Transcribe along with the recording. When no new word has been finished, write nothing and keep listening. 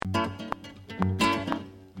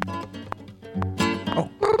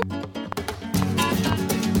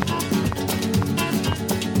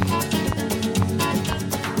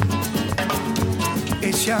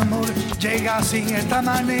llega sin esta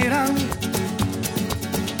manera,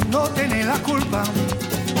 no tiene la culpa.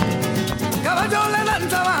 Caballo le dan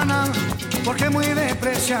sabana, porque muy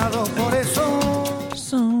despreciado, por eso.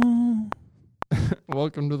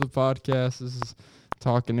 Welcome to the podcast. This is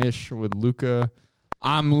Talking Ish with Luca.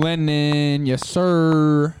 I'm Lennon, yes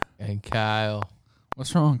sir. And Kyle.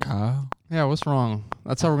 What's wrong, Kyle? Yeah, what's wrong?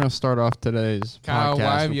 That's how we're going to start off today's Kyle, podcast.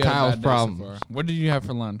 why have with you Kyle's had a bad day so problems. far? What did you have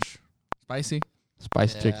for lunch? Spicy?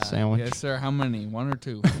 Spicy chicken Yeah. sandwich. Yes, sir. How many? 1 or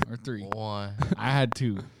 2 or 3? One. I had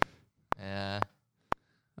 2. Yeah.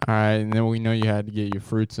 All right, and then we know you had to get your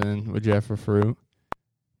fruits in. What'd you have for fruit?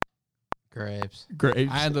 Grapes.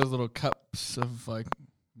 Grapes. I had those little cups of like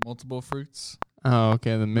multiple fruits. Oh,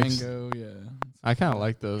 okay. The mix. Mango, yeah. I kind of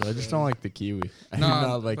like those. I just don't like the kiwi. I do No,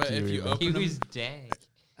 not like but if kiwi. you though. open Kiwi's dank.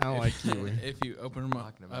 I don't like kiwi. If you open them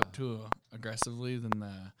Talking about. up too aggressively, then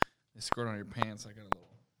they squirt on your pants like a little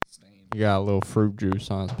stain. You got a little fruit juice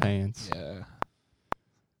on his pants. Yeah.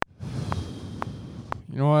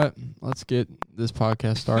 You know what? Let's get this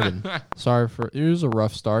podcast started. Sorry for it was a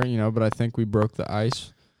rough start, but I think we broke the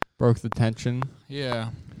ice, broke the tension. Yeah.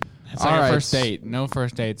 It's All like right. a first date. No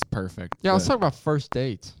first date's perfect. Yeah, let's but- talk about first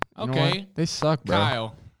dates. You know Okay. what? They suck, bro.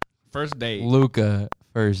 Kyle, first date. Luca,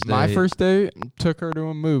 first date. My first date took her to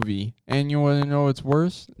a movie, and you want to know what's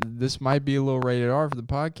worse? This might be a little rated R for the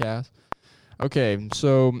podcast. Okay,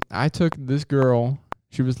 so I took this girl.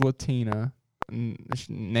 She was Latina.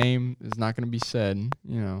 Name is not going to be said.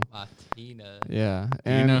 Latina. Yeah, You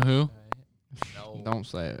and know who? No. don't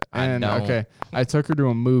say it. I And don't. okay, I took her to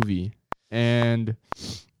a movie, and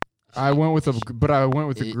I went with a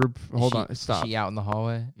group. Hold on, stop. She out in the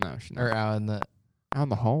hallway? No, she's Or not. out in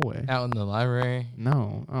the Hallway. library?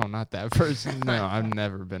 No, oh, not that person. No, I've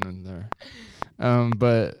never been in there.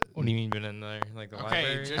 But What do you mean been in there? Like the Okay,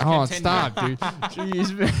 library? just- oh, continue. stop, dude.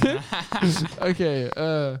 Jeez, man.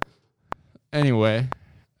 Okay. Anyway,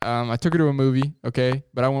 I took her to a movie. Okay,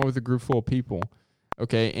 but I went with a group full of people.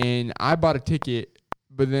 Okay, and I bought a ticket,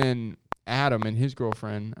 but then Adam and his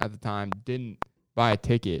girlfriend at the time didn't buy a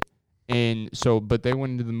ticket, and so but they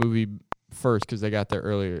went into the movie first because they got there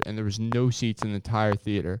earlier, and there was no seats in the entire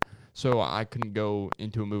theater, so I couldn't go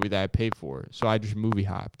into a movie that I paid for. So I just movie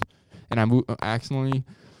hopped, and I accidentally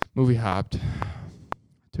movie hopped to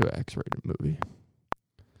an X-rated movie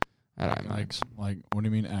at IMAX. Like, what do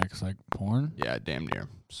you mean X? Like porn? Yeah, damn near.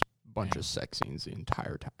 Just a bunch of sex scenes the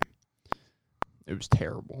entire time. It was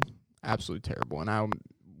terrible, absolutely terrible. And I'm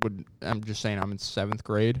just saying, I'm in 7th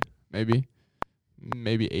grade, maybe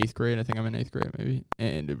 8th grade. I think I'm in 8th grade, maybe.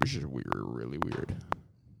 And it was just weird, really weird.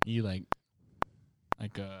 You like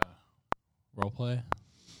role play?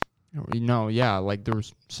 No, yeah, like there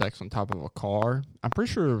was sex on top of a car. I'm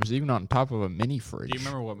pretty sure it was even on top of a mini fridge. Do you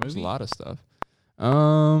remember what There's a movie? lot of stuff. I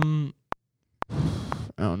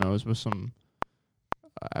don't know. It was with some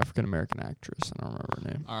African American actress. I don't remember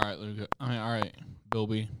her name. All right, Luca. All right,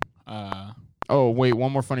 Bilby. Oh wait,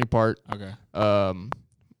 one more funny part. Okay.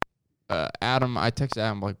 Adam, I texted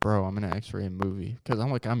Adam like, bro, I'm in an X-rated movie because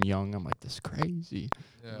I'm young. I'm like, this is crazy,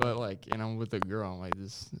 Yeah. but and I'm with a girl. I'm like,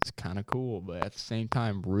 this is kind of cool, but at the same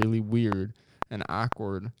time, really weird and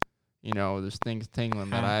awkward. There's things tingling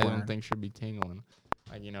that I don't Awkward. think should be tingling.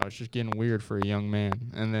 It's just getting weird for a young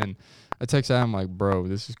man. And then I text Adam like, bro,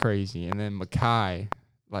 this is crazy. And then Makai,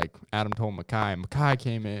 Adam told Makai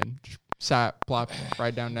came in, just sat, plopped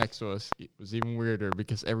right down next to us. It was even weirder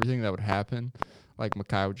because everything that would happen,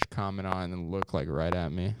 Makai would just comment on and then look right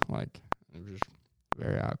at me. It was just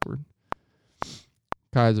very awkward.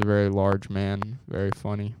 Kai's a very large man, very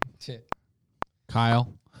funny.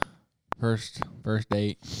 Kyle. First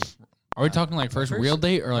date. Are we talking like first real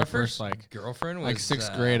date or My like first like girlfriend was like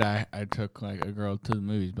 6th grade? I took like a girl to the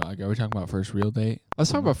movies, but are we talking about first real date?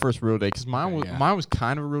 Let's talk about first real date because mine Okay, yeah. was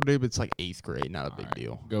kind of a real date, but it's 8th grade, not a big Alright,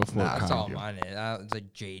 deal. Go for Nah, it, That's Kyle. all mine is. It's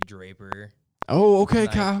like Jade Draper. Oh, okay,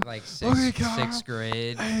 Kyle. Like Okay, Kyle. 6th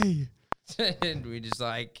grade. Hey. And we just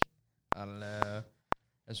I don't know.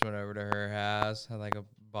 I just went over to her house, had a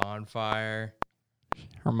bonfire.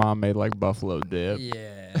 Her mom made buffalo dip.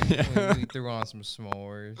 Yeah. we threw on some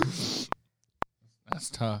s'mores. That's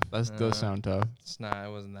tough. That does sound tough. It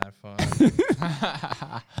wasn't that fun.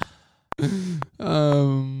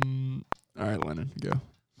 All right, Lennon, go.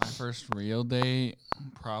 My first real date,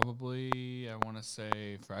 probably I want to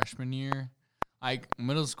say freshman year.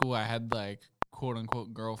 Middle school, I had quote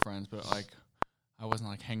unquote girlfriends, but I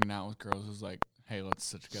wasn't hanging out with girls. It was hey, let's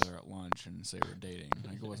sit together at lunch and say we're dating.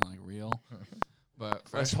 It wasn't real. But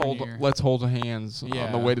freshman year, Let's hold hands on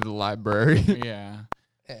Yeah. the way to the library. yeah.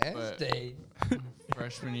 But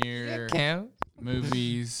Freshman year, count.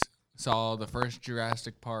 movies, saw the first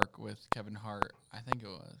Jurassic Park with Kevin Hart. I think it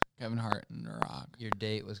was Kevin Hart and The Rock. Your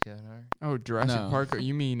date was Kevin Hart. Oh, Jurassic No. Park.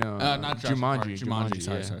 You mean not Jurassic Park, Jumanji? Jumanji.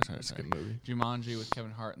 Sorry, yeah. sorry. That's a good movie. Jumanji with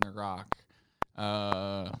Kevin Hart and The Rock.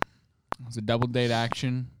 It was a double date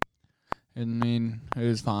action. I mean, it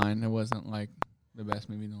was fine. It wasn't like the best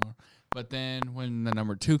movie in the world. But then when the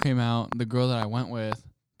number 2 came out, the girl that I went with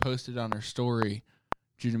posted on her story,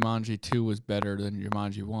 Jumanji 2 was better than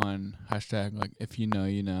Jumanji 1. Hashtag, like, if you know,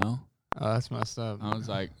 you know. Oh, that's messed up. I was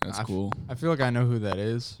like, that's cool. I feel like I know who that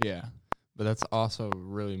is, Yeah. but that's also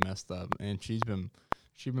really messed up. And she's been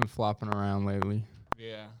flopping around lately.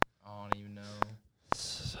 Yeah. I don't even know.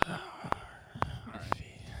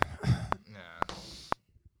 Nah.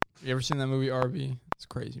 You ever seen that movie RB? It's a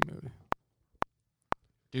crazy movie.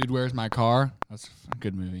 Dude, Where's My Car? That's a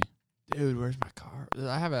good movie. Dude, where's my car? Did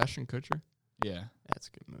I have Ashton Kutcher? Yeah. That's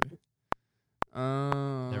a good movie.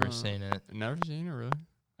 Never seen it. Never seen it, really.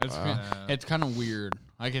 It's Wow. it's kind of weird.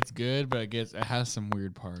 Like, it's good, but it has some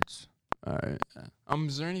weird parts. All right.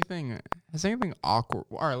 Has anything awkward?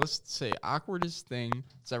 All right, let's say awkwardest thing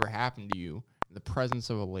that's ever happened to you in the presence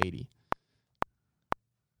of a lady.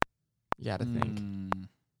 You gotta think.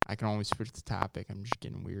 I can always switch the topic. I'm just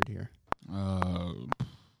getting weird here. I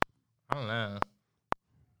don't know.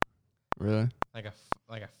 Really? Like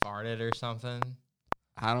I farted or something.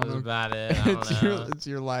 I don't That was know. about it. I don't know. It's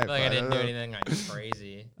your life. I feel like I didn't do know. anything like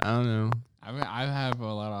crazy. I don't know. I mean, I have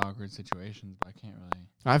a lot of awkward situations, but I can't really.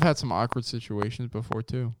 I've had some awkward situations before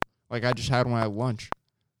too. Like I just had one at lunch.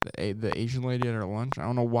 The Asian lady at our lunch. I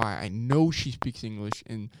don't know why. I know she speaks English,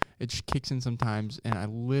 and it just kicks in sometimes. And I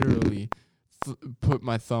literally put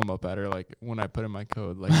my thumb up at her, like when I put in my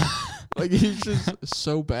code. Like, like it's just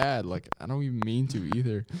so bad. Like I don't even mean to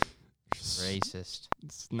either. Racist.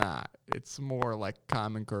 It's not. It's more like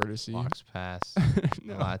common courtesy. Walks past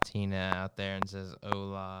No. a Latina out there and says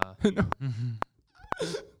 "Hola." No,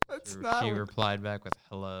 that's not. She replied back with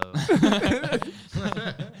 "Hello."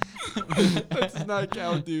 That does not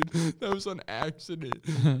count, dude. That was on accident.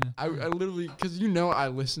 I literally, because I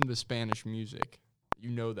listen to Spanish music. You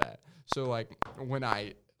know that. So, like, when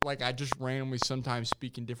I just randomly sometimes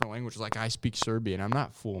speak in different languages. Like, I speak Serbian. I'm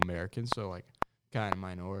not full American, so, like, kind of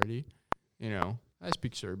minority. I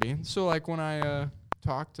speak Serbian. So, like, when I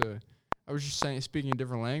I was just speaking a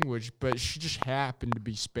different language, but she just happened to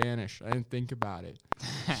be Spanish. I didn't think about it.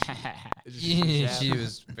 It just She happened.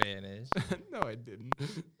 was Spanish. No, I didn't.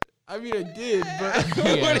 I mean, I did, but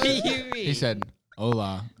What do you mean? He said,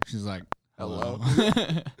 "Hola." She's like, "Hello."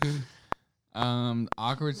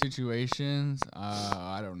 Awkward situations.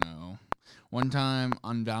 I don't know. One time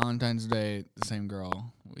on Valentine's Day, the same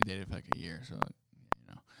girl we dated for like a year, so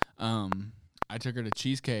I took her to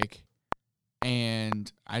cheesecake, and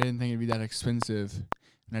I didn't think it'd be that expensive,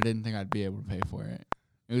 and I didn't think I'd be able to pay for it.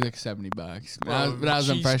 It was like $70. But I was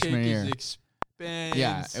in freshman year.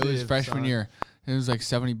 Yeah, it was freshman year. It was like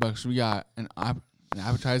 $70. We got an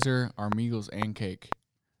appetizer, our meals, and cake.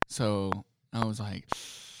 So I was like,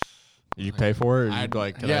 Did you pay for it? Or I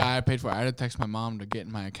I paid for it. I had to text my mom to get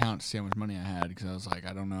in my account to see how much money I had because I was like,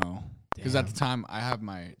 I don't know. Because at the time, I have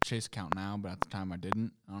my Chase account now, but at the time I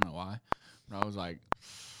didn't. I don't know why. But I was like,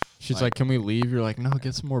 She's like, "Can we leave?" You're like, "No,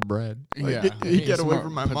 get some more bread." Like, Yeah. get away Smart.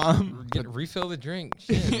 from my mom. Refill the drink.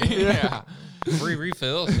 Shit. yeah. Free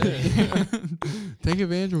refill. Shit. Take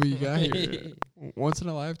advantage of what you got here. Once in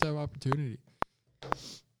a lifetime opportunity.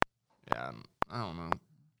 Yeah, I don't know.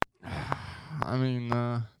 I mean,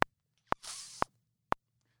 I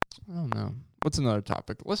don't know. What's another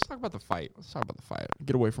topic? Let's talk about the fight.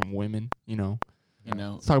 Get away from women,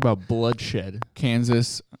 Let's talk about bloodshed.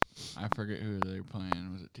 Kansas. I forget who they were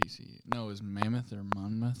playing. Was it TC? No, it was Mammoth or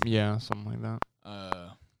Monmouth. Yeah, something like that.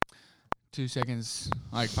 2 seconds,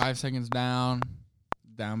 like 5 seconds down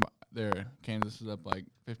there. Kansas was up like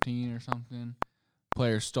 15 or something.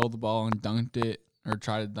 Player stole the ball and dunked it, or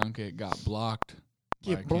tried to dunk it, got blocked.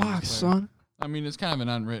 by a Get Kansas blocked, player. son. I mean, it's kind of an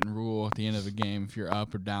unwritten rule at the end of a game. If you're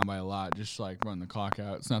up or down by a lot, just like run the clock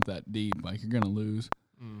out. It's not that deep. Like, you're going to lose.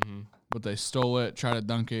 Mm-hmm. But they stole it, tried to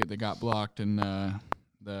dunk it. They got blocked, and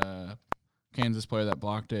the Kansas player that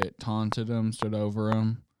blocked it taunted him, stood over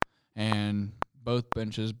him, and both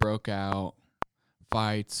benches broke out.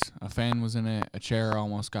 Fights. A fan was in it. A chair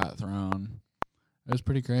almost got thrown. It was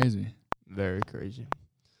pretty crazy. Very crazy.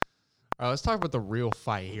 All right, let's talk about the real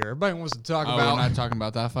fight here. Everybody wants to talk We're about. not talking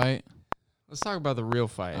about that fight? Let's talk about the real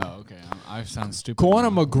fight. Oh, okay. I sound stupid.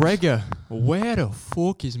 Conor now. McGregor. Where the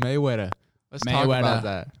fuck is Mayweather? Let's talk Mayweather. about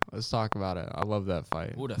that. Let's talk about it. I love that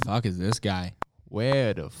fight. Who the fuck is this guy?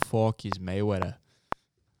 Where the fuck is Mayweather?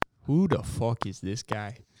 Who the fuck is this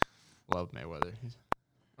guy? Love Mayweather.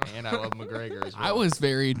 and I love McGregor as well. I was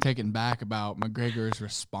very taken back about McGregor's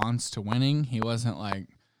response to winning. He wasn't like,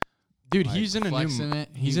 dude, like, he's in a flexing new it.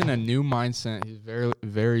 he's in a new mindset. He's very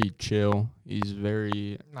very chill. He's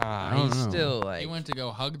very I don't He's know. still like. he went to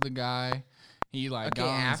go hug the guy. He like Okay, got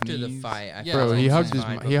on his after the knees. fight, I Yeah, feel Bro, like he it's hugged his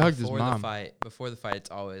fine, mo- but he hugged his before mom. Before the fight, it's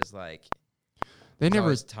always like They he's never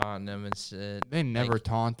always taunting him and shit. they never like,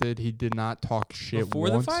 taunted. He did not talk shit before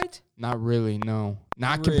once. the fight. Not really, no.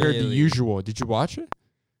 Not compared to Really? usual. Did you watch it?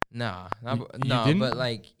 Nah, You no, didn't? but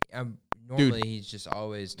like normally he's just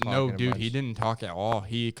always talking. No, a dude, bunch. he didn't talk at all.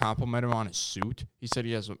 He complimented him on his suit. He said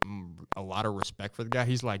he has a lot of respect for the guy.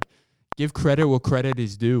 He's like, give credit where credit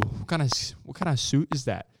is due. What kind of suit is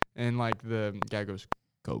that? And like the guy goes,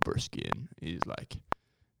 Cobra skin. He's like,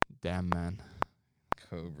 damn man,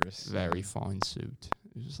 Cobra. very fine suit.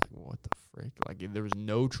 It was just like, what the frick? Like there was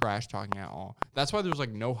no trash talking at all. That's why there was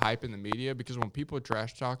like no hype in the media, because when people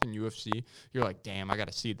trash talk in UFC, you're like, damn, I got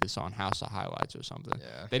to see this on House of Highlights or something.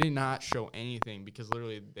 Yeah. They did not show anything because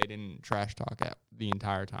literally they didn't trash talk at the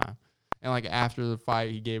entire time. And like after the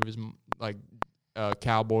fight, he gave his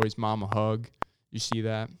Cowboy's mom a hug. You see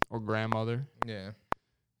that? Or grandmother? Yeah.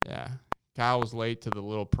 Yeah. Kyle was late to the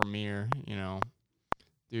little premiere, you know.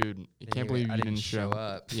 Dude, I can't believe you didn't show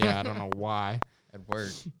up. Yeah, I don't know why. At work.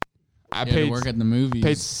 I He had to paid work at the movies.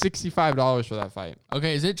 $65 for that fight.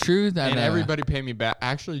 Okay, is it true that And everybody paid me back.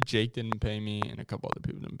 Actually, Jake didn't pay me, and a couple other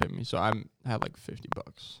people didn't pay me. So I had like $50.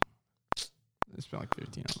 I spent like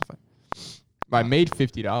 $15 on the fight. But I made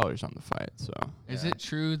 $50 on the fight. So is Yeah. it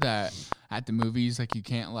true that at the movies, like you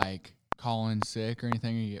can't like call in sick or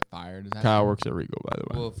anything, or you get fired? Is that Kyle true? works at Regal, by the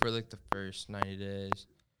way. Well, for like the first 90 days.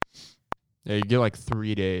 Yeah, you get like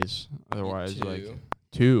 3 days. Otherwise, Two. like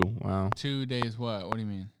 2. Wow. 2 days? What? What do you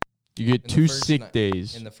mean? You get In the 2 first sick ni-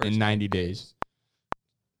 days in the first in 90 days.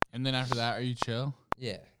 And then after that, are you chill?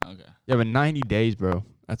 Yeah. Okay. Yeah, but 90 days, bro.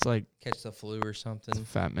 That's like Catch the flu or that's a something.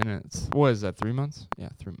 fat minutes. What is that? 3 months? Yeah,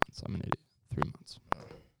 3 months. I'm an idiot. 3 months.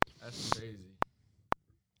 That's crazy.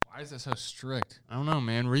 Why is that so strict? I don't know,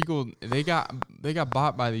 man. Regal, they got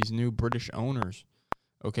bought by these new British owners.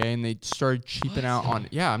 Okay, and they started cheaping out on.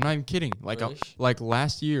 Yeah, I'm not even kidding. British? Like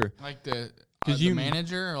last year, Like the 'Cause the you-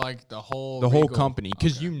 manager or like the whole the whole Regal? company,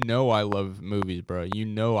 because Okay. you know I love movies, bro. You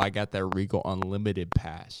know I got that Regal Unlimited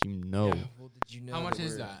pass. You know. Yeah. Well, did you know How much that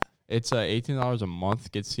is we're- that? It's $18 a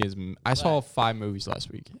month. Gets you I saw 5 movies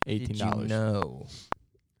last week. Did $18. you know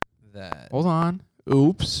that Hold on.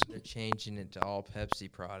 Oops. they're changing it to all Pepsi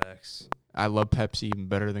products? I love Pepsi even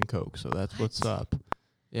better than Coke, so that's what's up.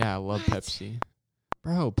 Yeah, I love Pepsi.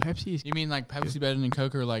 Bro, Pepsi is You mean like Pepsi better than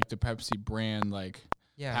Coke, or like the Pepsi brand? Like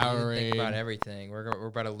Yeah, I didn't think about Powerade. everything. We're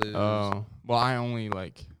about to lose. Oh, well, I only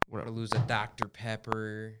like We're what? gonna lose a Dr.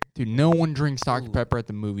 Pepper. Dude, no one drinks Dr. Ooh, Pepper at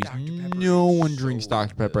the movies. Dr. Pepper No is one drinks so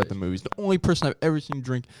Dr. Pepper at the good. movies. The only person I've ever seen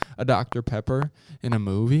drink a Dr. Pepper in a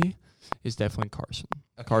movie is definitely Carson.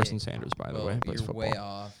 Okay, Carson Sanders, by the well, way, plays you're football. way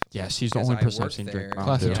off. Yes, he's the because only I person I've work seen there. drink Mountain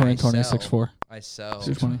class of Dew. 2020, I 6'4". I sell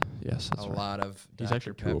 620. Yes, that's a right. lot of He's Dr.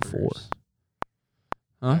 actually 204. Peppers.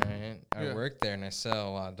 Huh? Alright, I Yeah. work there and I sell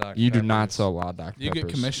a lot of Dr. You do not Peppers. sell a lot of Dr. Do you Peppers.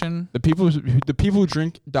 get commission? The people who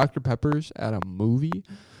drink Dr. Peppers at a movie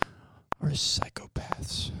are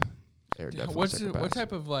psychopaths. They're definitely What psychopaths.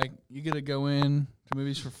 type of like you get to go in to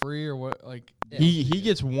movies for free or what? Like Yeah. He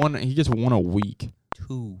gets one a week.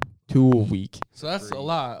 Two. 2 a week. so that's a Free.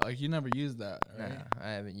 lot. Like you never use that, Nah, right?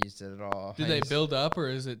 I haven't used it at all. Do I they used- build up or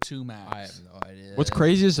is it 2 max? I have no idea. What's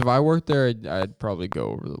crazy is if I worked there, I'd probably go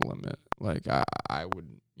over the limit. Like I would,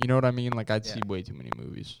 you know what I mean? Like I'd see Yeah. way too many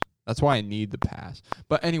movies. That's why I need the pass.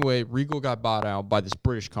 But anyway, Regal got bought out by this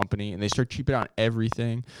British company, and they started cheaping out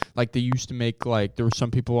everything. Like they used to make there were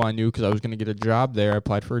some people I knew because I was gonna get a job there. I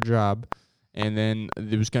applied for a job, and then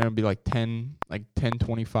it was gonna be like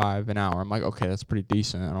 10.25 an hour. I'm like, okay, that's pretty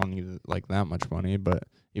decent. I don't need like that much money, but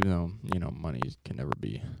even though money can never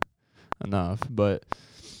be enough, but.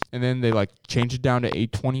 And then they changed it down to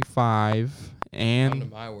 8.25, Come to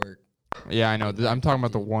and my work? yeah, I know. I'm talking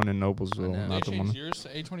about the 9.50. one in I Noblesville, know. not They the one. changed yours to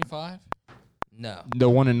 825? No. The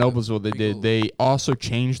one in The Noblesville, they did. Regal. They also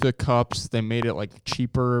changed the cups. They made it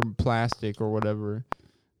cheaper plastic or whatever,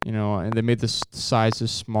 and they made the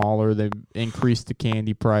sizes smaller. They increased the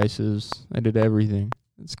candy prices. They did everything.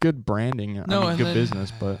 It's good branding. No, I mean, and good then-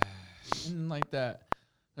 business, but And like that,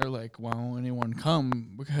 they're like, why won't anyone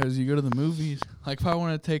come? Because you go to the movies. Like if I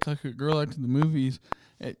want to take like a girl out to the movies,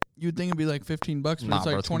 you'd think it'd be like $15, but Nah, it's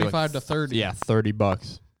bro, like it's gonna be 25 to 30. yeah,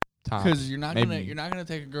 $30. tops. Because you're not Maybe. gonna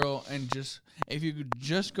take a girl and just if you could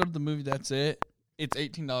just go to the movie, that's it. It's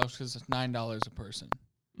 $18 because it's $9 a person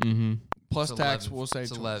Mm-hmm. plus It's tax. 11 We'll say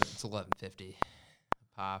it's 11. It's $11.50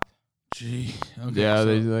 pop. Gee. Okay, Yeah, so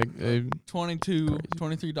they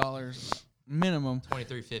 $23 minimum.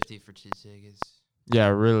 $23.50 for 2 tickets. yeah,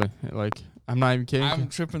 really. Like, I'm not even kidding. I'm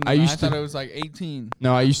tripping. I I used thought to- it was like 18.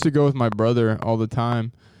 No, I used to go with my brother all the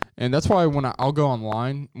time. And that's why when I'll go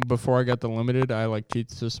online, before I got the limited, I like cheat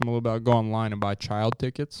the system a little bit. I'll go online and buy child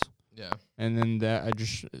tickets. Yeah. And then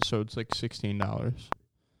so it's like $16.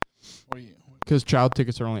 What are you? Because child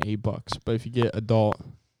tickets are only $8. But if you get adult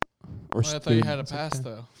or Well, I thought you had a it's like pass 10.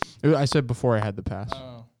 though. I said before I had the pass.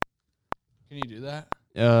 Oh. Can you do that?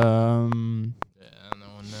 Yeah, no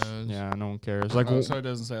one knows. Yeah, no one cares. Like, So it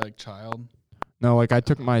doesn't say like child. no, like I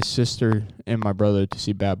took my sister and my brother to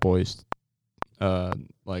see Bad Boys,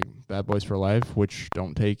 like Bad Boys for Life, which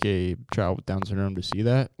don't take a child with Down syndrome to see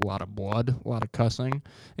that. A lot of blood, a lot of cussing,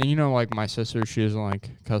 and you know, like my sister, she doesn't like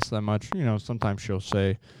cuss that much. You know, sometimes she'll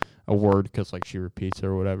say a word because like she repeats it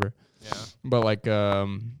or whatever. Yeah. But like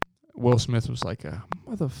Will Smith was like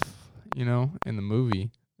you know, in the movie.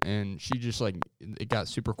 And she just like it got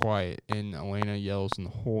super quiet, and Elena yells in the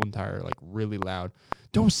whole entire like really loud,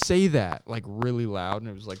 "Don't say that!" like really loud, and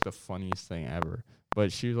it was like the funniest thing ever.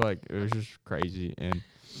 But she was like, it was just crazy, and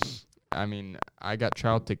I mean, I got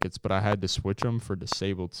child tickets, but I had to switch them for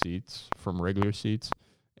disabled seats from regular seats,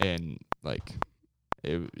 and like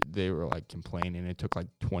they were like complaining. It took like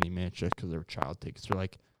 20 minutes just because they were child tickets. They're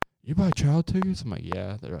like, "You buy child tickets?" I'm like,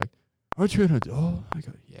 "Yeah." They're like, "Aren't you an adult?" I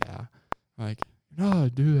go, "Yeah." Like, "You're not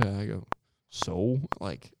allowed to do that." I go, "So,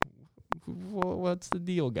 like, what's the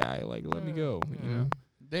deal, guy? Like, let me go." You know?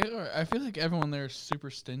 I feel like everyone there is super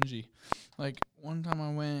stingy. Like one time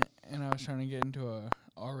I went and I was trying to get into a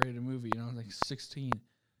R-rated movie, and I was like 16,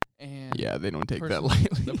 and Yeah, they don't take that person-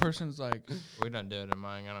 lightly. the person's like, We're not doing it in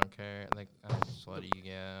mine. I don't care. Like, I'm just letting you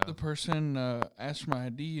go. the person asked for my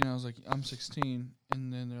ID, and I was like, I'm 16,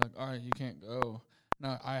 and then they're like, all right, you can't go.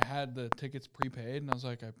 No, I had the tickets prepaid, and I was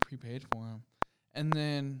like, I prepaid for them, and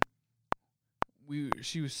then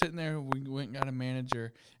she was sitting there. We went and got a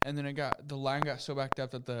manager, and then the line got so backed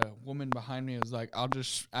up that the woman behind me was like, I'll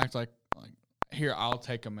just act like here, I'll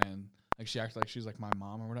take them in. Like she acted like she's like my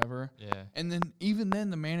mom or whatever. Yeah. And then even then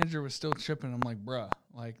the manager was still tripping. I'm like, bruh,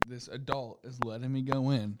 like this adult is letting me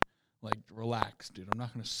go in. Like, relax, dude. I'm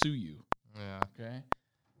not gonna sue you. Yeah. Okay?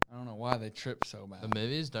 I don't know why they trip so bad. The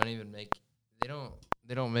movies don't even make. They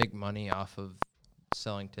don't make money off of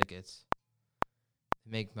selling tickets.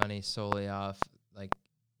 They make money solely off like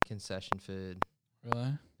concession food.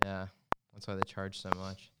 Really? Yeah. That's why they charge so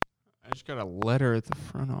much. I just got a letter at the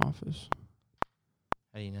front office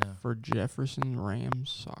How do you know? for Jefferson Rams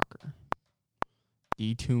soccer.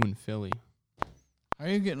 D2 in Philly. How are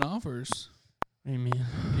you getting offers? Hey, man.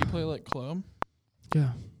 Do you play like club?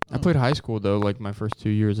 Yeah. I Oh. played high school, though, like my first 2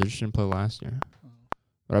 years. I just didn't play last year.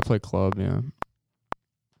 But I played club, yeah.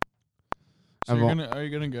 So I've are you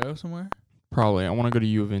gonna go somewhere? Probably. I want to go to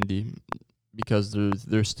U of Indy because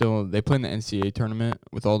they're still they play in the NCAA tournament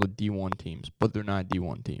with all the D1 teams, but they're not a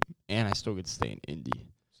D1 team, and I still get to stay in Indy.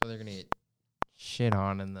 So they're gonna get shit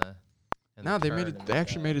on in the. No, they made it. They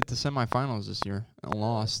actually made it to semifinals this year and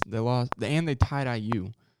lost. They lost, and they tied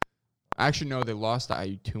IU. Actually, no, they lost to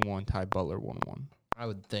IU 2-1, tied Butler 1-1. I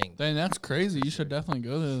would think. Then that's crazy. You should definitely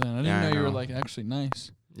go there. Then I didn't Yeah, I know you were know. like actually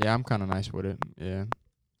nice. Yeah, I'm kind of nice with it. Yeah, I'm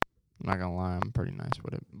not gonna lie, I'm pretty nice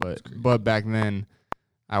with it. That's crazy. But back then,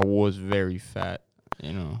 I was very fat.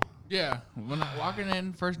 You know. Yeah, when I walking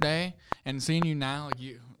in first day and seeing you now, like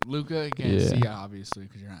Luca, you can't Yeah. see obviously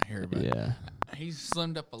because you're not here, but Yeah. he's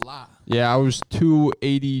slimmed up a lot. Yeah, I was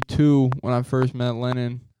 282 when I first met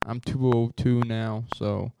Lennon. I'm 202 now,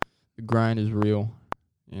 so the grind is real.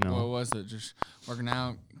 You know. What was it? Just working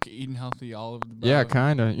out, eating healthy, all of the Yeah, above?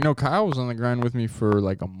 kind of. You know, Kyle was on the grind with me for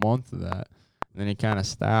like a month of that. And then he kind of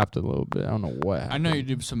stopped a little bit. I don't know what happened. I know you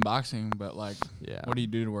do some boxing, but like, Yeah. what do you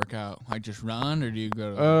do to work out? Like just run, or do you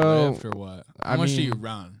go to Oh, lift, or what? I How much do you mean-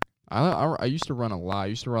 run? I used to run a lot. I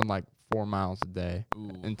used to run like 4 miles a day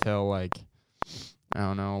Ooh. until like, I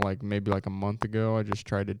don't know, like maybe like a month ago. I just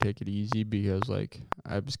tried to take it easy because like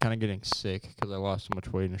I was kind of getting sick because I lost so much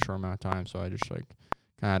weight in a short amount of time. So I just like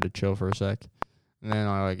kind of had to chill for a sec. And then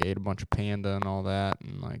I like ate a bunch of Panda and all that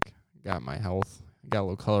and like got my health, got a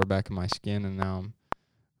little color back in my skin, and now I'm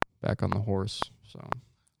back on the horse. So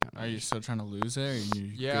Are you still trying to lose it, or you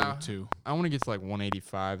Yeah. good too? I want to get to like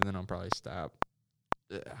 185 and then I'll probably stop.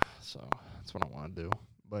 Yeah, so that's what I want to do.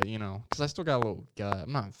 But, you know, because I still got a little gut.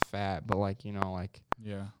 I'm not fat, but like, you know, like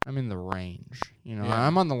Yeah. I'm in the range. You know, Yeah.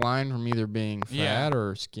 I'm on the line from either being fat Yeah.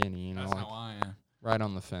 or skinny, you know, That's like how I am. right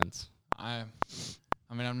on the fence. I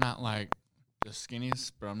mean, I'm not like the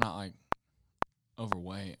skinniest, but I'm not like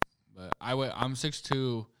overweight. But I'm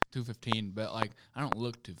 6'2", 215, but like I don't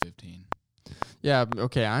look 215. Yeah,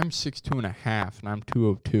 okay, I'm 6'2.5", and I'm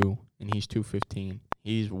 202, and he's 215.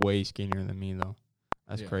 He's way skinnier than me, though.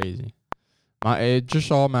 That's Yeah. crazy. It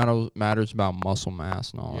just all matters about muscle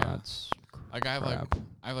mass and all Yeah. that. It's Like I have crap.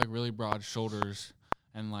 like really broad shoulders,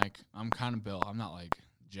 and like I'm kind of built. I'm not like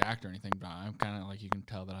jacked or anything, but I'm kind of like, you can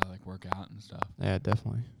tell that I like work out and stuff. Yeah,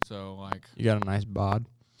 definitely. So like You got a nice bod.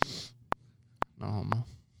 No homo.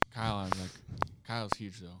 Kyle's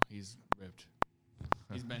huge though. He's ripped.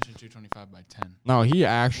 He's benching 225 by 10. No, he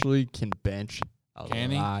actually can bench.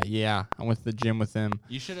 Can he? Yeah, I went to the gym with him.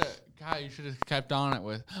 You should have, Kyle. You should have kept on it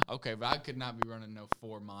with. Okay, but I could not be running no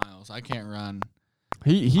 4 miles. I can't run. I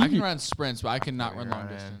can run sprints, but I cannot run long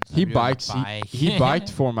distance. He Maybe on a bikes. bike. He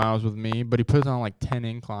biked 4 miles with me, but he put it on like 10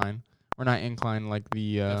 incline. Or not incline, like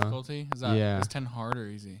the. Difficulty is that? yeah. Is 10 hard or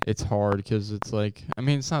easy? It's hard because it's like, I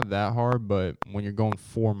mean, it's not that hard, but when you're going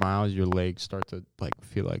 4 miles, your legs start to like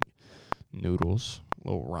feel like noodles,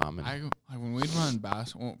 little ramen. When we run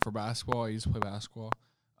for basketball, I used to play basketball.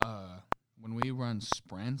 When we run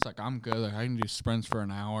sprints, like I'm good. Like I can do sprints for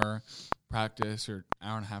an hour practice or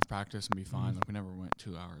hour and a half practice and be fine. Like we never went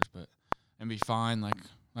 2 hours, and be fine.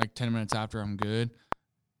 Like 10 minutes after, I'm good.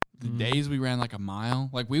 The days we ran like a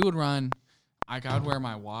mile, like we would run. I would wear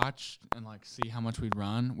my watch and like see how much we'd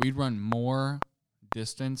run. We'd run more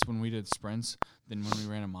distance when we did sprints than when we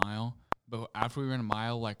ran a mile. But after we ran a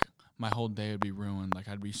mile, like my whole day would be ruined. Like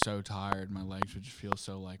I'd be so tired. My legs would just feel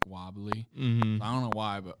so like wobbly. Mm-hmm. I don't know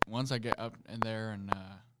why, but once I get up in there and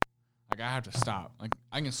like I have to stop. Like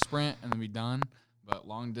I can sprint and then be done, but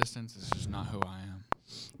long distance is just not who I am.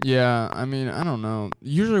 Yeah, I mean, I don't know.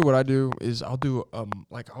 Usually, what I do is I'll do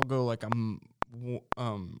like I'll go like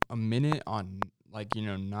a minute on like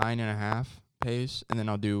 9.5 pace, and then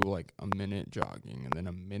I'll do like a minute jogging, and then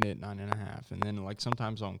a minute 9.5, and then like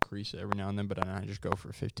sometimes I'll increase it every now and then, but then I just go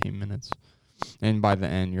for 15 minutes, and by the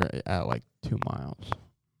end you're at like 2 miles.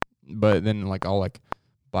 But then like I'll like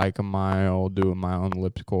bike a mile, do a mile on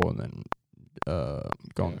elliptical, and then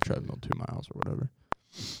go on the treadmill 2 miles or whatever.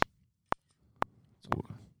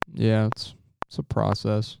 Yeah, it's a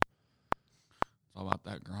process. It's all about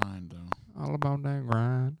that grind, though. All about that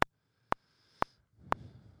grind.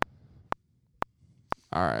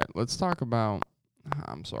 All right, let's talk about.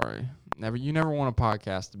 I'm sorry. You never want a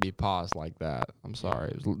podcast to be paused like that. I'm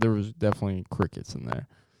sorry. There was definitely crickets in there.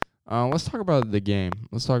 Let's talk about the game.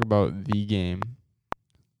 Let's talk about the game.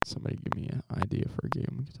 Somebody give me an idea for a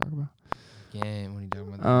game we can talk about. Game. What are you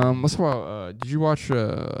talking about? Let's talk about. Did you watch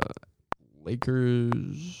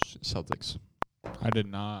Lakers Celtics? I did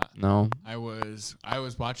not. No. I was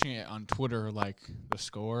watching it on Twitter, like the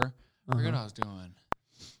score. I forget what I was doing.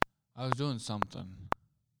 I was doing something.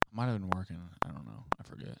 I might have been working. I don't know. I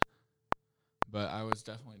forget. But I was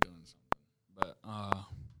definitely doing something. But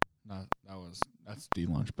that's the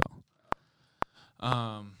lunch bell.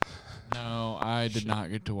 No, I did not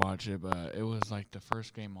get to watch it, but it was like the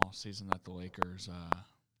first game all season that the Lakers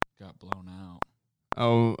got blown out.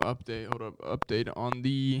 Oh, update. Hold up. Update on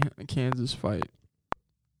the Kansas fight.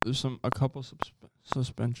 There's a couple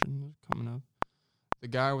suspensions coming up. The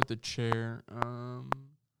guy with the chair,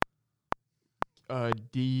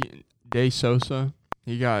 De Sosa,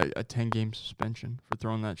 he got a 10-game suspension for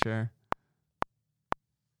throwing that chair.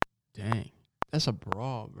 Dang. That's a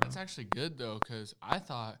brawl, bro. That's actually good, though, because I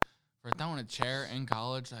thought for throwing a chair in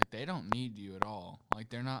college, like, they don't need you at all. Like,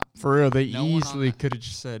 they're not. For real, they no one on easily that- could have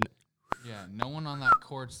just said, Yeah, no one on that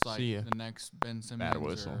court's like See ya. the next Ben Simmons bad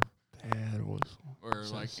whistle. Bad whistle. or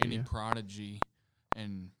So like see any ya. prodigy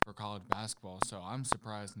for college basketball. So I'm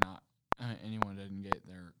surprised not anyone didn't get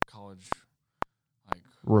their college like.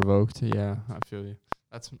 Revoked, yeah, I feel you.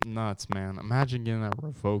 That's nuts, man. Imagine getting that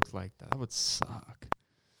revoked like that. That would suck.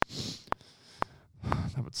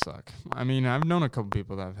 That would suck. I mean, I've known a couple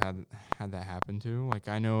people that have had that happen to. Like,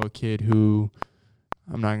 I know a kid who,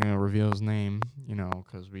 I'm not going to reveal his name,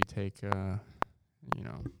 because we take,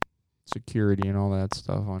 security and all that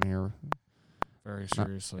stuff on here. Very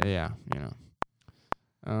seriously. Yeah,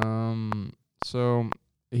 So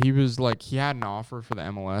he was like, he had an offer for the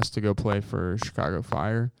MLS to go play for Chicago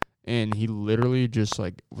Fire, and he literally just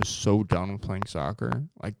like was so done with playing soccer,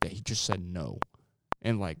 like that he just said no,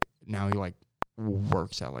 and like now he like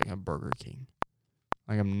works at like a Burger King.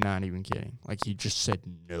 Like, I'm not even kidding. Like, he just said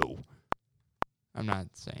no. I'm not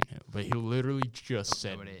saying who, but he literally just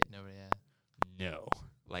said Nobody asked. no.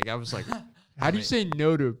 Like, I was like, how do you say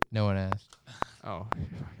no to? No one asked. Oh,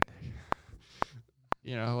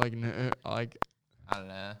 like I don't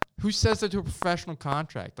know. who says that to a professional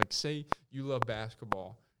contract? Like, say you love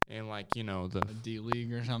basketball and like the A D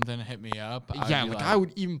League or something hit me up. I'd yeah, be like I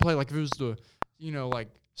would even play like if it was the like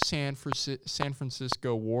San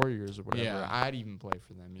Francisco Warriors or whatever, Yeah. I'd even play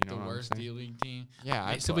for them. You know, The what I'm worst saying? D-League team. Yeah,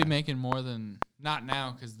 They I'd still play. be making more than not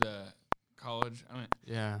now because the college. I mean,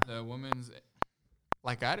 Yeah, the women's.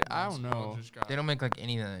 like I don't basketball know. just got- They don't make like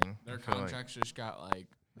anything. Their I feel like. contracts just got like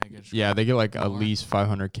mega. Yeah, they get like at more. least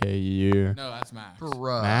 $500K a year. No, that's max.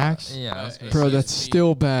 Bruh. Max? Yeah. I was But gonna it's Bro, say, that's just the-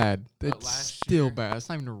 still bad. but That's last still year- bad. That's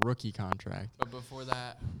not even a rookie contract. But before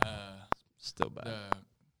that, Still bad.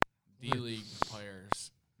 the D-League players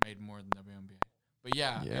made more than WNBA. But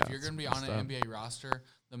yeah, Yeah, if you're gonna be on messed an up. NBA roster,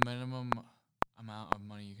 the minimum amount of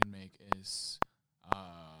money you can make is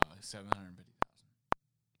 $750,000.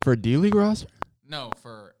 For a D League roster? No,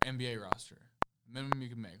 for NBA roster, minimum you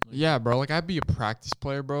can make. Like, Yeah, bro. Like I'd be a practice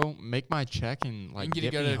player, bro. Make my check and like you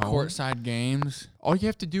get can me get to home. courtside games. All you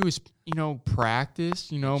have to do is, practice.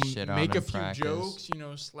 Shit on Make a in few practice. jokes.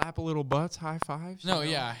 Slap a little butts, high fives. No,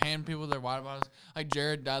 yeah, hand people their water bottles, like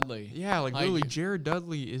Jared Dudley. Yeah, like Like- really, Jared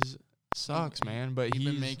Dudley sucks, man. But He's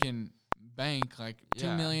he's been making bank like $2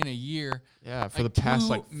 Yeah. million a year. yeah for like the past 2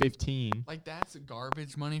 like 15. Like that's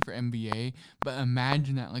garbage money for NBA. But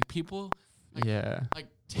imagine that, like people, like- Yeah, like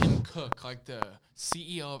Tim Cook, like the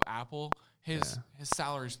CEO of Apple, his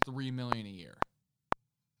salary is $3 million a year.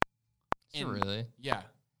 So And- really? Yeah,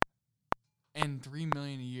 and $3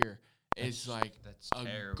 million a year is like That's a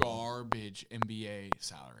terrible. garbage NBA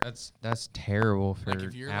salary. That's terrible for Like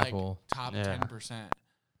if you're Apple. like top Yeah. 10%,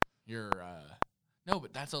 you're no,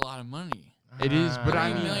 but that's a lot of money. it is. But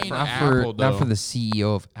I $3 mean, million for not Apple, not for though. the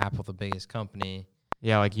CEO of Apple, the biggest company.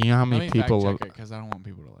 Yeah, like you know how many Let me people. fact check it because I don't want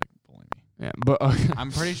people to like bully me. Yeah, but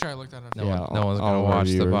I'm pretty sure I looked that up. No yeah, one- no one's gonna all of our watch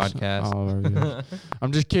the viewers, podcast. all of our viewers.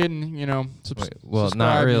 I'm just kidding. Wait, well, subscribe,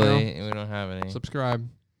 not really. We don't have any. Subscribe.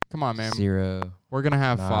 Come on, man. 0. We're gonna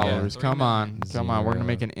have Nah. followers. Yeah. Come 3 on, million. come on. We're gonna 0.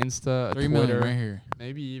 make an Insta, a 3 million Twitter, right here.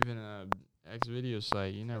 maybe even a X video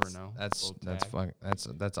site. You never know. That's Little tag.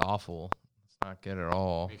 that's awful. It's not good at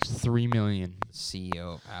all. Makes 3 million.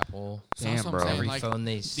 CEO of Apple. So Damn, that's what I'm bro. saying, Every like, phone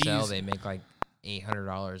they sell, these- they make like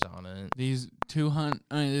 $800 on it. These 200,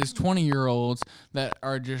 there's 20-year-olds that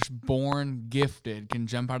are just born gifted, can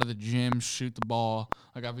jump out of the gym, shoot the ball.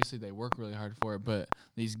 Like obviously they work really hard for it, but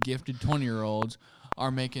these gifted 20-year-olds are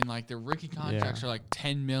making like their rookie contracts are like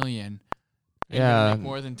 10 million. And Yeah. gonna make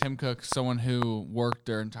more than Tim Cook, someone who worked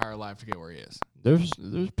their entire life to get where he is. There's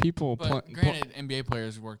people. But granted, NBA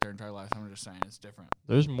players work their entire life. I'm just saying it's different.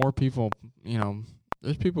 There's more people.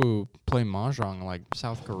 There's people who play mahjong in like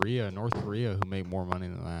South Korea, North Korea, who make more money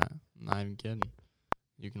than that. I'm not even kidding.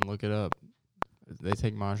 You can look it up. They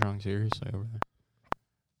take mahjong seriously over there.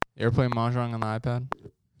 You ever play mahjong on the iPad?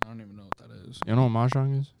 I don't even know what that is. You know what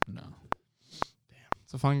mahjong is? No.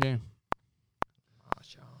 It's a fun game.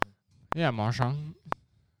 Yeah, mahjong.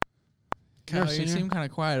 Kyle, seen you it? seem kind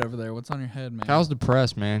of quiet over there. What's on your head, man? Kyle's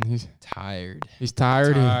depressed, man. Tired. He's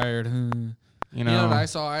tired. tired. You You know what know. I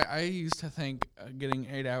saw? I used to think getting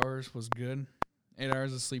 8 hours was good. 8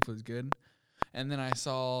 hours of sleep was good. And then I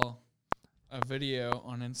saw a video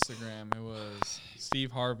on Instagram. It was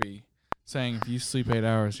Steve Harvey saying if you sleep 8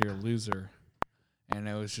 hours, you're a loser. And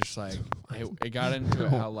it was just like, it got into it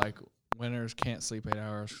how like winners can't sleep 8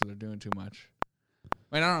 hours because they're doing too much.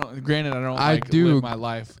 I mean, I don't know. Granted, I don't I like do- live my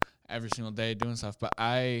life every single day doing stuff, but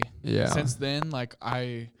since then, like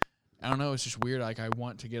I don't know. It's just weird. Like I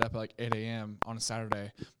want to get up at like 8 a.m. on a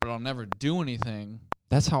Saturday, but I'll never do anything.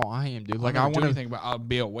 That's how I am, dude. Like I'll I never do want to. anything, but I'll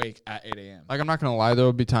be awake at 8 a.m. Like I'm not gonna lie, there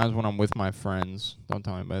will be times when I'm with my friends. Don't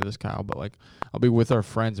tell anybody this, Kyle. But like I'll be with our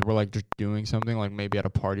friends and we're like just doing something, like maybe at a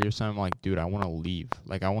party or something. I'm like, dude, I want to leave.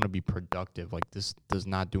 Like I want to be productive. Like this does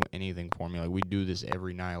not do anything for me. Like we do this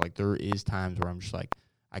every night. Like there is times where I'm just like,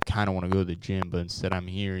 I kind of want to go to the gym, but instead I'm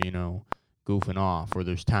here, goofing off. Or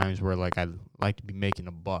there's times where like I like to be making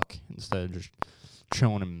a buck instead of just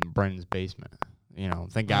chilling in Brendan's basement.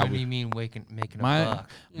 Thank God What do we you mean making a My- buck?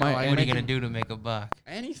 my- What and are you gonna making- do to make a buck?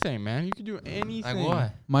 anything, man. You can do anything. Like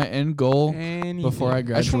what? My end goal Anything. before I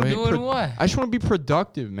just wanna graduate. be Doing what? I just want to be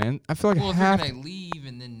productive, man. I feel like Well, if half. you're gonna leave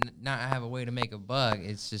and then not have a way to make a buck,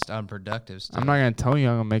 it's just unproductive stuff. I'm not gonna tell you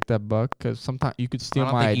I'm gonna make that buck because sometimes you could steal I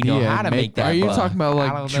don't my think you idea. know how and to make that Are you buck. talking about I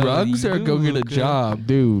like don't know drugs that or you go get a could. job?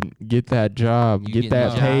 Dude, get that job. You Get get that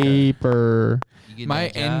the job. paper. You get My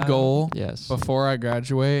that end job. goal Yes. before I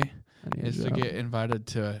graduate I need a is to job. get invited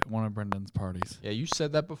to one of Brendan's parties. Yeah, you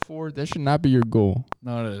said that before. That should not be your goal.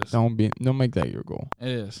 No, it is. Don't make that your goal. It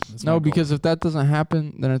is. It's No, my goal. because if that doesn't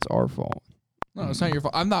happen, then it's our fault. no, it's not your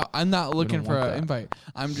fault. I'm not looking don't for want an that. invite.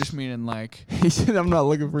 I'm just meaning like. He said I'm not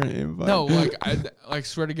looking for an invite. No, like I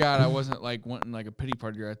swear to God, I wasn't like wanting like a pity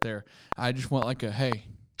party right there. I just want like a hey,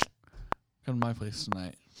 come to my place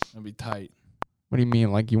tonight. It'll be tight. What do you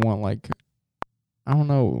mean? Like you want like? I don't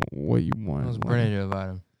know what you want. What was Like- Brennan do about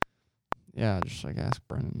him? Yeah, just like ask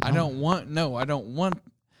Brendan. I don't want to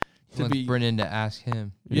Want be. Brendan to ask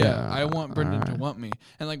him. Yeah, I want Brendan to alright. want me,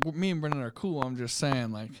 and like me and Brendan are cool. I'm just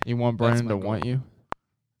saying, like, You want That's Brendan my to want you?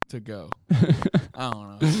 to go. I don't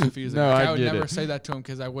know. It's confusing. No, Like, I would get never it. say that to him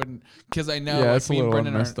because I wouldn't. Because I know Yeah, like it's a me and little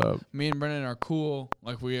Brendan messed up. me and Brendan are cool.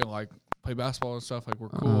 Like we like play basketball and stuff. Like we're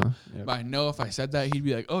cool. Yep. But I know if I said that, he'd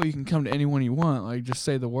be like, "Oh, you can come to anyone you want. Like just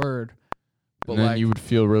say the word." But And then like you would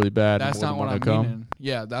feel really bad. that's and not what wouldn't I'm wanna come. meaning.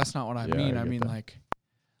 Yeah, that's not what I Yeah, mean. I I get mean that. like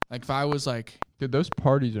if I was like, Dude, those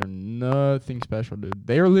parties are nothing special, dude.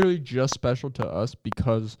 They are literally just special to us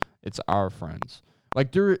because it's our friends.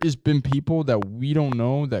 Like, there has been people that we don't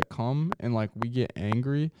know that come and, like, we get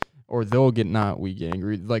angry. Or they'll get we get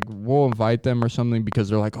angry. Like, we'll invite them or something because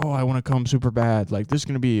they're like, oh, I want to come super bad. Like, this is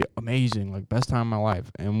going to be amazing. Like, best time of my life.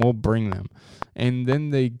 And we'll bring them. And then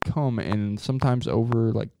they come and sometimes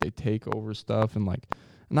they take over stuff and, like,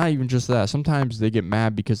 not even just that. Sometimes they get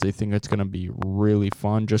mad because they think it's going to be really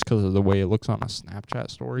fun just because of the way it looks on a Snapchat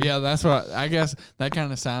story. yeah, that's what I guess that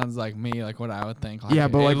kind of sounds like me, like what I would think. Like, Yeah,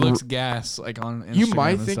 but, it like, looks gas, like on Instagram You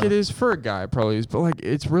might and think stuff. it is for a guy, probably is, but like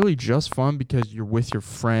it's really just fun because you're with your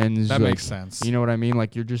friends. That like, makes sense. You know what I mean?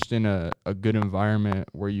 Like you're just in a good environment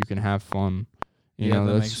where you can have fun. You Yeah, know,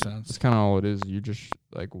 that that's makes sense. That's kind of all it is. You're just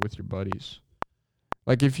like with your buddies.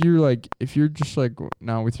 Like if you're just like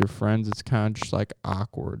not with your friends, it's kind of just like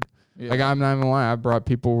awkward. Yeah. Like I'm not even lying. I've brought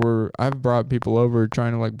people over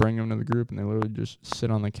trying to like bring them to the group, and they literally just sit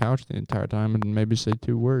on the couch the entire time and maybe say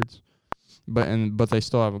 2 words. But they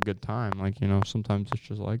still have a good time. Like, you know, sometimes it's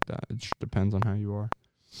just like that. It just depends on how you are.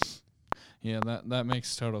 Yeah, that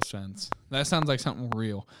makes total sense. That sounds like something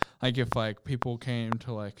real. Like if like people came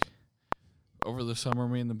to like over the summer,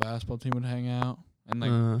 me and the basketball team would hang out, and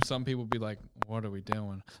like some people would be like, "What are we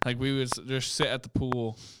doing?" Like we would just sit at the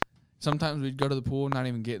pool. Sometimes we'd go to the pool, not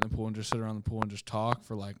even get in the pool, and just sit around the pool and just talk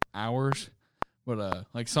for like hours. But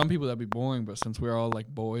like some people that'd be boring. But since we're all like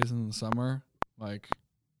boys in the summer, like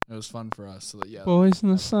it was fun for us. So that yeah, Boys in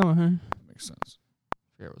the summer, huh? that makes sense. I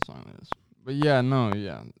forget what song it is. But yeah, no,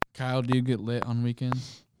 yeah. Kyle, do you get lit on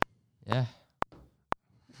weekends? Yeah.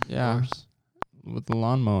 Yeah. Of course. With the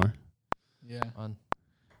lawnmower. Yeah. Fun.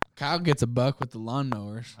 Kyle gets a buck with the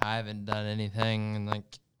lawnmowers. I haven't done anything and like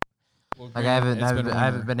Well, I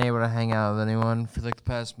haven't been able to hang out with anyone for like the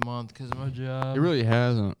past month because of my job. It really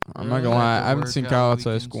hasn't. I'm not Really? gonna lie. Have to I haven't work seen on Kyle outside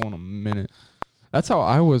of weekends. school in a minute. That's how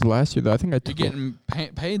I was last year, though. I think I You're took. getting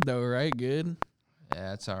paid though, right? Good.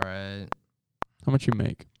 Yeah, it's all right. How much you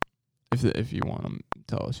make? If you want to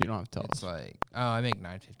tell us, you don't have to tell It's us. like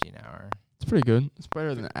 $9.50 an hour. It's pretty good. It's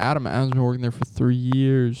better than Adam. Adam's been working there for 3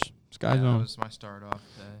 years. This guy's Yeah, that on. was my start off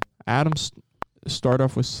day. Adam's start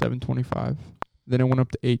off was $7.25. Then it went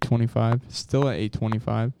up to $8.25. Still at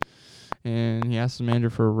 $8.25. And he asked the manager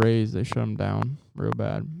for a raise. They shut him down real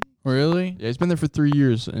bad. Really? Yeah, he's been there for 3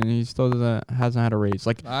 years and he still hasn't had a raise.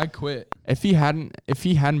 Like I quit. if he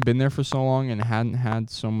hadn't been there for so long and hadn't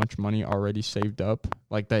had so much money already saved up,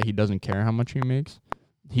 like that he doesn't care how much he makes,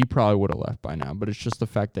 he probably would have left by now. But it's just the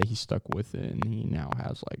fact that he stuck with it and he now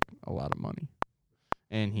has like a lot of money.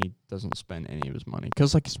 And he doesn't spend any of his money.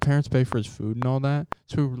 Because like his parents pay for his food and all that.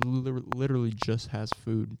 So he literally just has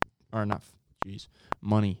food. Or not,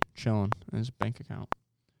 money chilling in his bank account.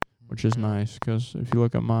 Which is nice. Because if you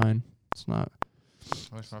look at mine, it's not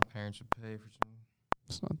I wish my parents would pay for some.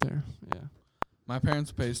 it's not there. Yeah. My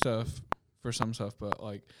parents pay stuff for some stuff, but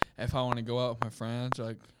like if I want to go out with my friends, or,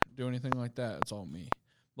 like do anything like that, it's all me.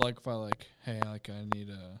 But like if I like, hey, like I need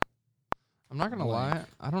a. I'm not gonna Blank. lie.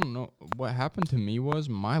 I don't know what happened to me was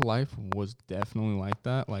my life was definitely like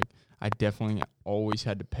that. Like I definitely always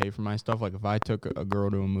had to pay for my stuff. Like if I took a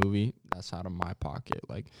girl to a movie, that's out of my pocket.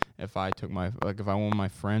 Like if I took if I went with my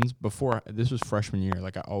friends before, this was freshman year.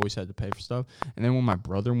 Like I always had to pay for stuff. And then when my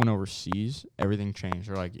brother went overseas, everything changed.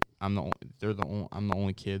 They're like, I'm the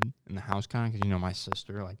only kid in the house, kind of, because you know my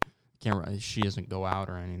sister she doesn't go out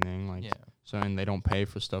or anything. Like Yeah. so, and they don't pay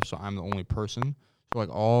for stuff. So I'm the only person. So like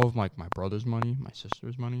all of like my brother's money, my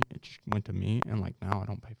sister's money, it just went to me, and like now I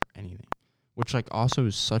don't pay for anything, which like also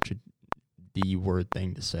is such a D word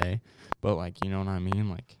thing to say, but like you know what I mean.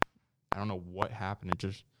 Like I don't know what happened. It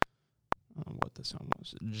just I don't know what this one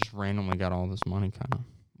was. It just randomly got all this money, kind of,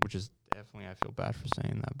 which is definitely I feel bad for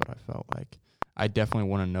saying that, but I felt like I definitely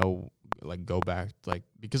want to know like go back like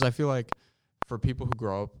because I feel like for people who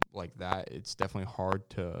grow up like that, it's definitely hard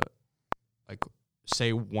to like.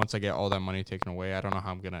 Say once I get all that money taken away, I don't know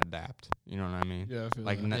how I'm gonna adapt. You know what I mean? Yeah, I feel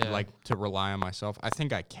Like that. Yeah. like to rely on myself. I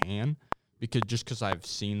think I can because I've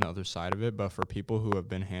seen the other side of it. But for people who have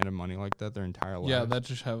been handed money like that their entire life, Yeah, that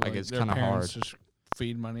just have Like, like it's their kinda parents hard. just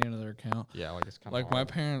feed money into their account. Yeah, like it's kind Like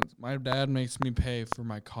my dad makes me pay for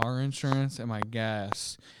my car insurance and my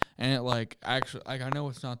gas, and it like actually like I know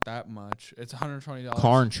it's not that much. It's $120.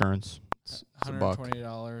 car insurance. It's a buck.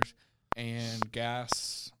 $120, and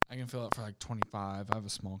gas I can fill it for like $25. I have a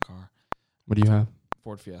small car, What do you have?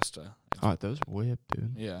 Ford Fiesta. Oh, those whip,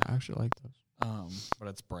 dude. Yeah. I actually like those. But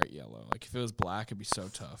it's bright yellow. Like if it was black, it'd be so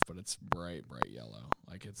tough. But it's bright yellow.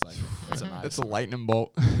 Like it's a nice. It's a lightning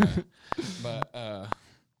bolt. But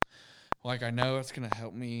like I know it's gonna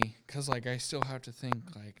help me because like I still have to think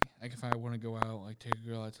like if I want to go out like take a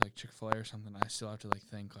girl out to like Chick-fil-A or something, I still have to like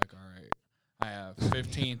think like all right, I have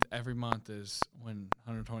 15th every month is when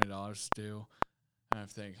 $120 is due, and I have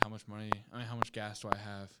to think how much gas do I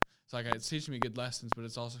have? So like it's teaching me good lessons, but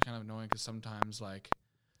it's also kind of annoying because sometimes like.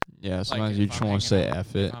 Yeah, sometimes if you I'm just want to hanging say out-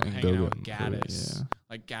 F it if I'm and hanging go out get with food. Gaddis, Yeah.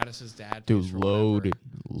 like Gaddis's dad. Dude, pays for whatever. loaded.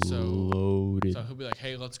 So- Loaded. So he'll be like,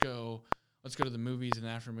 "Hey, let's go to the movies, and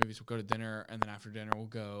after movies we'll go to dinner, and then after dinner we'll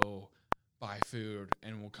go buy food,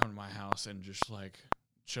 and we'll come to my house and just like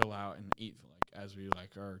chill out and eat like as we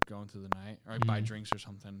like are going through the night, or buy Mhm. drinks or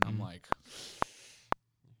something." And I'm Mhm. like,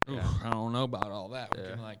 "Ooh, Yeah. I don't know about all that. We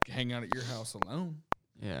Yeah. can like hang out at your house alone.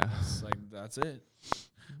 Yeah. It's like that's it."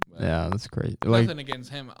 But Yeah, that's great. Like, nothing against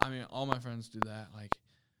him. I mean, all my friends do that. Like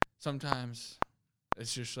sometimes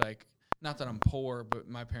it's just like not that I'm poor, but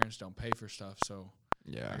my parents don't pay for stuff, so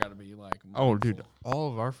yeah. I gotta be like. Oh, dude, mindful.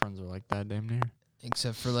 all of our friends are like that, damn near.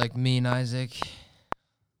 Except for like me and Isaac.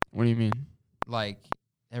 What do you mean? Like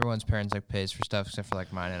everyone's parents like pays for stuff except for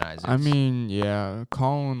like mine and Isaac's. I mean, yeah,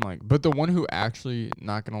 Colin, like, but the one who actually,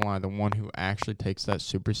 not gonna lie, the one who actually takes that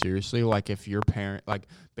super seriously, like, if your parent, like,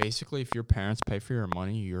 basically, if your parents pay for your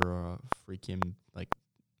money, you're a freaking, like,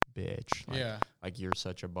 bitch. Like, Yeah, Like, you're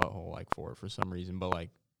such a butthole, like, for it for some reason, but, like,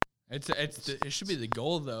 it should be the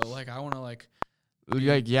goal though. Like I want to like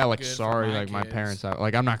yeah, like, good for sorry, my like, my kids. parents,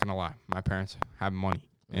 like, I'm not gonna lie, my parents have money,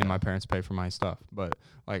 and Yeah. my parents pay for my stuff, but,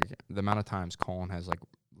 like, the amount of times Colin has, like,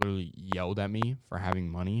 literally yelled at me for having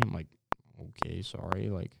money, I'm like, okay, sorry,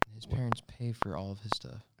 like, His parents pay for all of his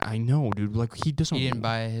stuff. I know, dude, like, he doesn't. He didn't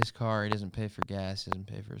buy his car. He doesn't pay for gas. He doesn't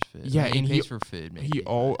pay for his food. Yeah, I mean, and he he- pays for food. Maybe, He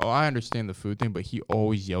but- I understand the food thing, but he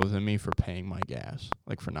always yells at me for paying my gas,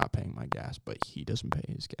 like for not paying my gas. But he doesn't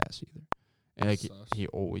pay his gas either, and like Sus. he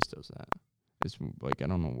always does that. It's like I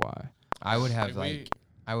don't know why. I would have we-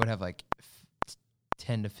 I would have like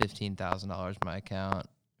 $10,000 to $15,000 in my account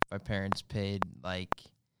if my parents paid like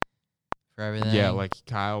for everything. Yeah, like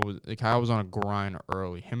Kyle was on a grind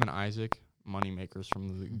early. Him and Isaac, money makers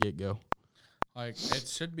from the get go. like it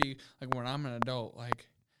should be like when I'm an adult, like,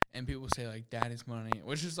 and people say like daddy's money,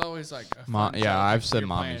 which is always like a fun joke Yeah, I've if said you're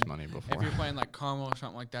mommy's playing- money If before. you're playing like Carmel or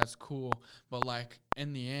something like that's cool, but like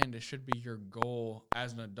in the end, it should be your goal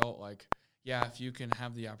as an adult. Like, yeah, if you can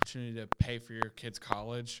have the opportunity to pay for your kids'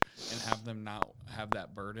 college and have them not have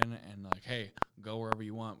that burden, and like, hey, go wherever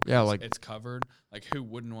you want. Yeah, because like- it's covered. Like, who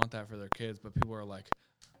wouldn't want that for their kids? But people are like,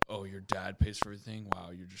 oh, your dad pays for everything. Wow,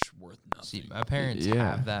 you're just worth nothing. See, my parents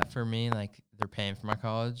Yeah. have that for me. Like they're paying for my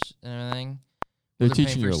college and everything. They're They're paying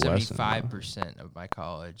teaching you for a lesson. though. 75% of my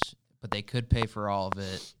college, but they could pay for all of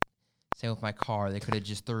it. Same with my car. They could have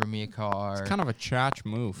just threw me a car. It's kind of a chach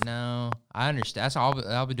move. No, I understand.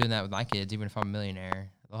 I'll be doing that with my kids, even if I'm a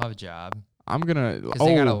millionaire. They'll have a job I'm gonna. because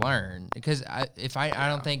they gotta learn. Because I think I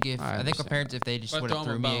my understand. parents, if they just But would throw have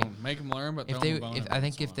 'em threw a me, bone. Make them learn, but if throw they, 'em a bone if every I once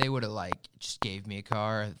think in a if they would have like just gave me a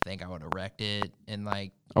car, I think I would have wrecked it and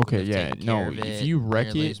like. Okay, would've yeah, taken no. care of If it, you wreck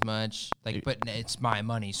didn't it, lose much. Like, it- but it's my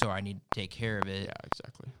money, so I need to take care of it, yeah,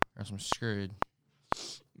 exactly. or else I'm screwed.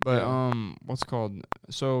 But Yeah. what's it called?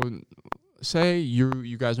 So, say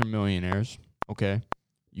you guys are millionaires, okay?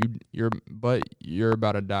 You're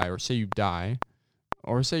about to die, or say you die,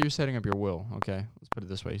 or say you're setting up your will. Okay, let's put it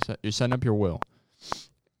this way: you're setting up your will.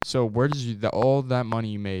 So where does all that money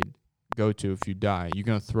you made go to if you die? You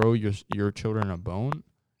gonna throw your children a bone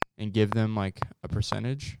and give them like a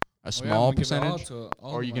percentage, a small percentage, or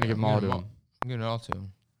are you gonna give them all to them? I'm giving it all to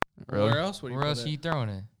them. Really? Where else would you Where put else it? are you throwing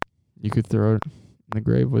it? You could throw it in the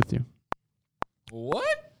grave with you.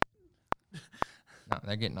 What? No,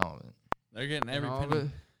 they're getting all of it. They're getting every All of penny. it?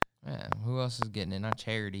 Yeah, who else is getting it? Not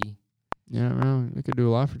charity. Yeah, well, you could do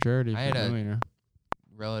a lot for charity if I you're had a a- millionaire.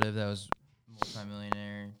 Relative that was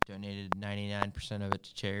multimillionaire donated 99% of it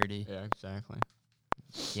to charity. Yeah, exactly.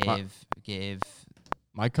 Gave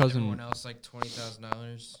My everyone cousin, else like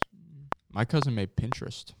 $20,000. made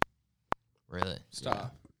Pinterest. Really?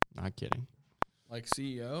 Stop. Not kidding. Like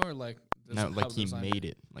CEO or like does No, it like help he design? made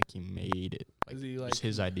it. Like he made it. Like Is he it's like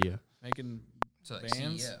his idea. making? So like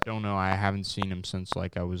Bands? CEO. Don't know. I haven't seen him since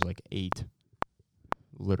like I was like 8.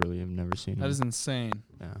 Literally, I've never seen him. That is insane.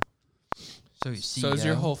 Yeah. So he's So is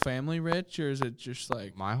your CEO? whole family rich, or is it just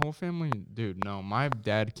like? My whole family, dude. No, my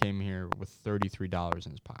dad came here with $33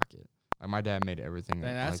 in his pocket. Like my dad made everything.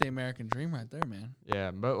 Man, that's like, the American dream right there, man.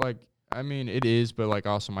 yeah, but like I mean, it is. But like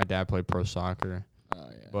also, my dad played pro soccer. Oh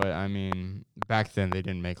yeah. But I mean, back then they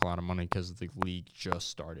didn't make a lot of money because the league just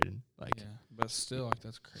started. Like, yeah, but still, like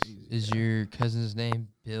that's crazy. Is your cousin's name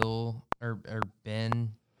Bill or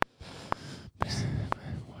Ben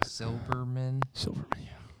Silberman? Silverman. Yeah.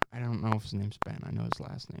 I don't know if his name's Ben. I know his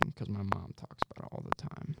last name because my mom talks about it all the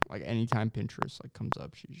time. Like anytime Pinterest like comes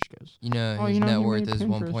up, she just goes, You know Oh, his you know, net he worth made is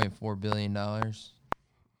Pinterest. $1.4 billion. "Wow."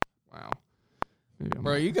 Maybe I'm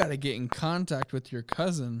Bro, you got to get in contact with your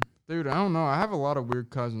cousin. Dude, I don't know. I have a lot of weird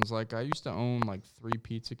cousins. Like I used to own like 3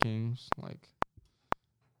 Pizza Kings. Like,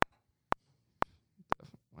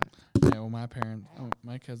 Yeah, well,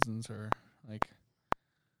 my cousins are like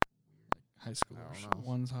high schoolers. I don't know.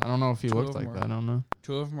 One's I don't know if he Two looked of 'em like are- that. I don't know.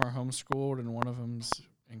 2 of them are homeschooled, and one of them's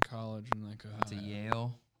in college in like It's a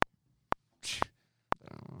Yale. I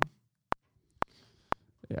don't know.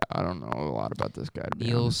 Yeah, I don't know a lot about this guy. To be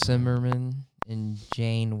Neil honest. Zimmerman and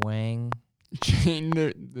Jane Wang. Jane,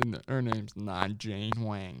 her name's not Jane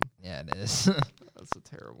Wang. Yeah, it is. That's a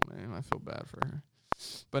terrible name. I feel bad for her.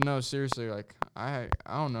 But no, seriously, like I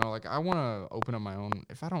don't know. Like I want to open up my own.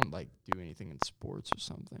 If I don't like do anything in sports or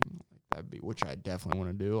something, like that'd be which I definitely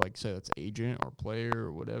want to do. Like say that's agent or player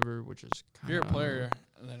or whatever, which is If you're a kinda- player,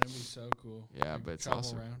 then it'd be so cool. Yeah, Like, but it's travel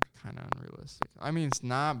also around. kind of unrealistic. I mean, it's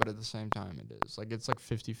not, but at the same time, it is. Like it's like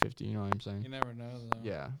 50-50. You know what I'm saying? You never know though.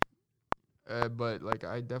 Yeah. But like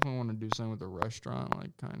I definitely want to do something with a restaurant,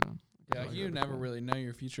 like kind of. Yeah, you never really know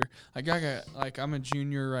your future. Like I'm a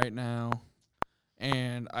junior right now,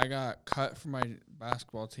 and I got cut from my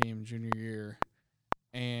basketball team junior year,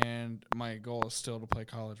 and my goal is still to play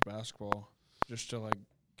college basketball, just to like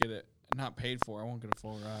get it not paid for. I won't get a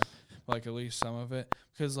full ride, but like at least some of it.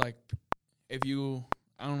 Because like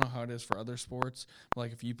I don't know how it is for other sports, but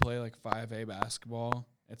like if you play like 5A basketball,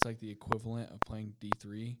 it's like the equivalent of playing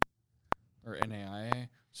D3 or NAIA.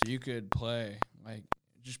 So you could play like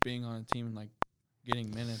just being on a team and like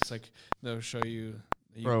getting minutes, like they'll show you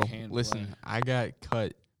that you Bro, can listen, play. I got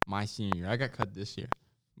cut my senior year. I got cut this year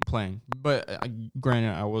playing. But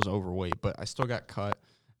granted, I was overweight, but I still got cut.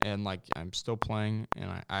 And, like, I'm still playing. And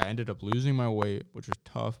I ended up losing my weight, which was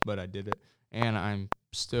tough, but I did it. And I'm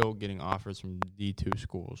still getting offers from D2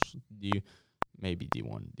 schools. Maybe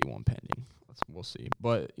D1 pending. We'll see.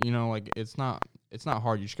 But, you know, like, it's not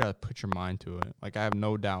hard. You just got to put your mind to it. Like, I have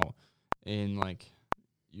no doubt in, like,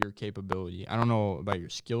 your capability. I don't know about your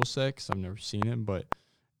skill set 'cause I've never seen it, but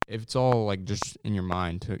if it's all like just in your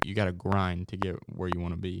mind, you got to grind to get where you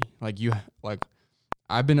want to be. Like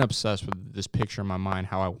I've been obsessed with this picture in my mind,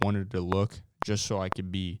 how I wanted to look just so I could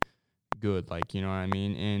be good. Like, you know what I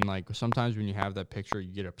mean? And like sometimes when you have that picture,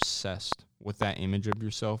 you get obsessed with that image of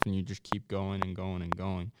yourself and you just keep going and going and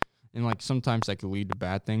going. And like sometimes that could lead to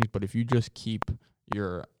bad things, but if you just keep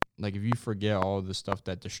if you forget all the stuff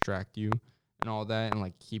that distract you and all that, and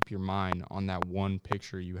like keep your mind on that one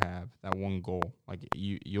picture you have, that one goal, like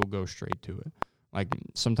you'll go straight to it. Like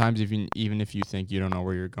sometimes even if you think you don't know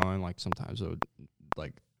where you're going, like sometimes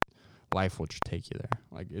life will just take you there.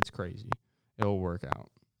 Like it's crazy. It'll work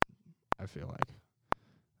out. I feel like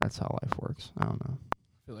that's how life works. I don't know.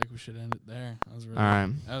 I feel like we should end it there. That was really, All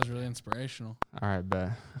right. That was really inspirational. All right,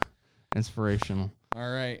 bet. Inspirational.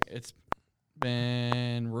 All right, it's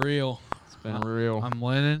been real. It's been real. I'm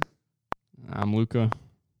Lennon. I'm Luca,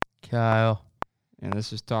 Kyle. and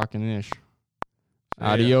this is Talking Ish. ya.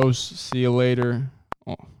 Adios. See you later.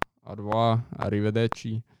 Au revoir.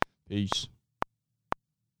 Arrivederci. Peace.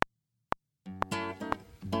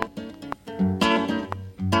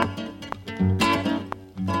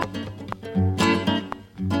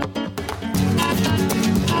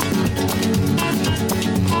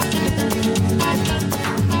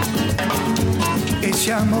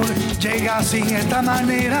 Ese amor llega así de esta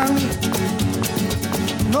manera,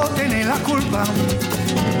 no tiene la culpa.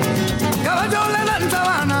 Caballo le dan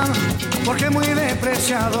sabana, porque es muy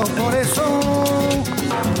despreciado, por eso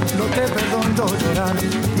no te perdono llorar.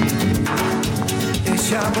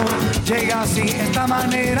 Ese amor llega así de esta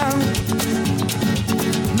manera,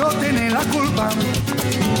 no tiene la culpa.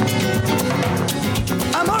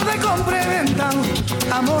 Amor de compra y venta,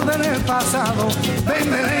 amor del pasado, ven,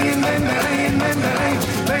 ven, ven, ven.